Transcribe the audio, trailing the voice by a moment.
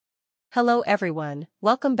Hello everyone,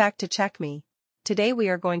 welcome back to Check Me. Today we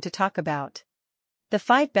are going to talk about the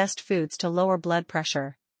 5 best foods to lower blood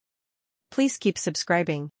pressure. Please keep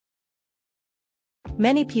subscribing.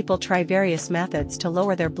 Many people try various methods to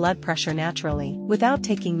lower their blood pressure naturally without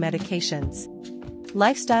taking medications.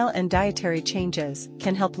 Lifestyle and dietary changes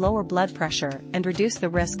can help lower blood pressure and reduce the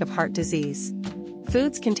risk of heart disease.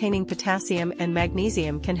 Foods containing potassium and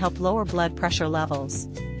magnesium can help lower blood pressure levels.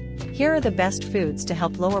 Here are the best foods to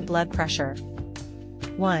help lower blood pressure.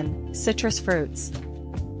 1. Citrus fruits.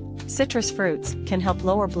 Citrus fruits can help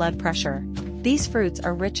lower blood pressure. These fruits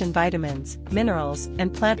are rich in vitamins, minerals,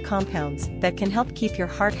 and plant compounds that can help keep your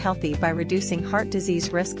heart healthy by reducing heart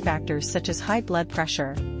disease risk factors such as high blood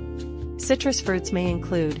pressure. Citrus fruits may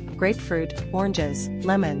include grapefruit, oranges,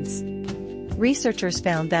 lemons. Researchers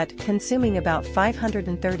found that consuming about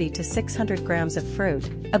 530 to 600 grams of fruit,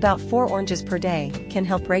 about 4 oranges per day, can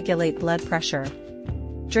help regulate blood pressure.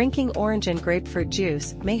 Drinking orange and grapefruit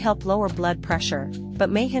juice may help lower blood pressure,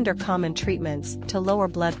 but may hinder common treatments to lower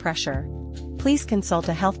blood pressure. Please consult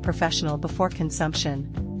a health professional before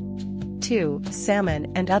consumption. 2.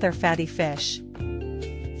 Salmon and other fatty fish.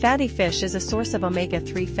 Fatty fish is a source of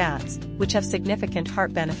omega-3 fats, which have significant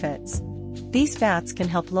heart benefits. These fats can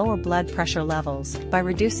help lower blood pressure levels by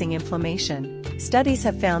reducing inflammation. Studies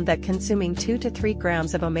have found that consuming 2 to 3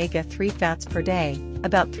 grams of omega-3 fats per day,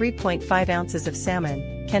 about 3.5 ounces of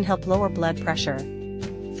salmon, can help lower blood pressure.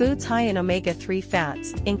 Foods high in omega-3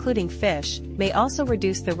 fats, including fish, may also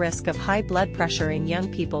reduce the risk of high blood pressure in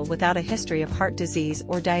young people without a history of heart disease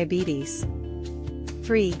or diabetes.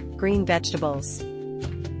 3. Green vegetables.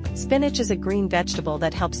 Spinach is a green vegetable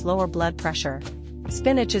that helps lower blood pressure.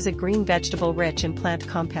 Spinach is a green vegetable rich in plant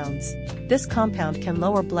compounds. This compound can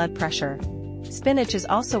lower blood pressure. Spinach is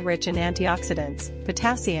also rich in antioxidants,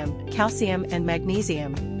 potassium, calcium and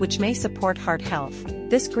magnesium, which may support heart health.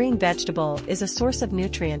 This green vegetable is a source of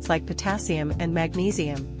nutrients like potassium and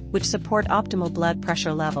magnesium, which support optimal blood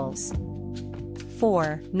pressure levels.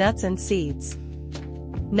 4. Nuts and seeds.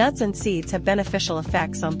 Nuts and seeds have beneficial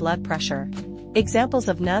effects on blood pressure. Examples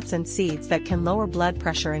of nuts and seeds that can lower blood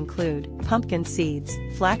pressure include pumpkin seeds,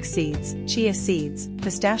 flax seeds, chia seeds,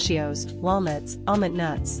 pistachios, walnuts, almond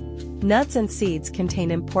nuts. Nuts and seeds contain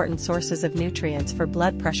important sources of nutrients for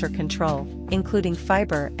blood pressure control, including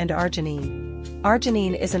fiber and arginine.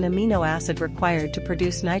 Arginine is an amino acid required to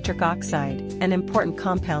produce nitric oxide, an important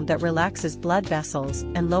compound that relaxes blood vessels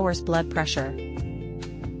and lowers blood pressure.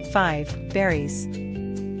 5. Berries.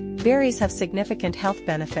 Berries have significant health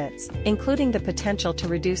benefits, including the potential to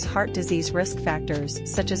reduce heart disease risk factors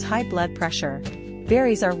such as high blood pressure.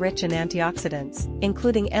 Berries are rich in antioxidants,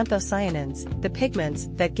 including anthocyanins, the pigments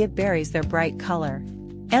that give berries their bright color.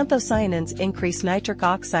 Anthocyanins increase nitric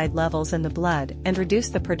oxide levels in the blood and reduce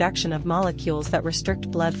the production of molecules that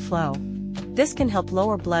restrict blood flow. This can help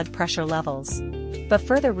lower blood pressure levels. But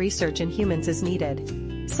further research in humans is needed.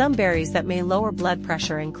 Some berries that may lower blood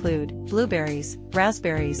pressure include blueberries,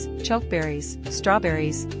 raspberries, chokeberries,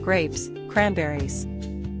 strawberries, grapes, cranberries.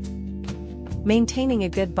 Maintaining a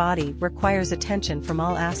good body requires attention from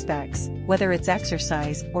all aspects, whether it's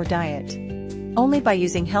exercise or diet. Only by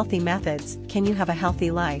using healthy methods can you have a healthy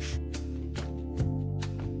life.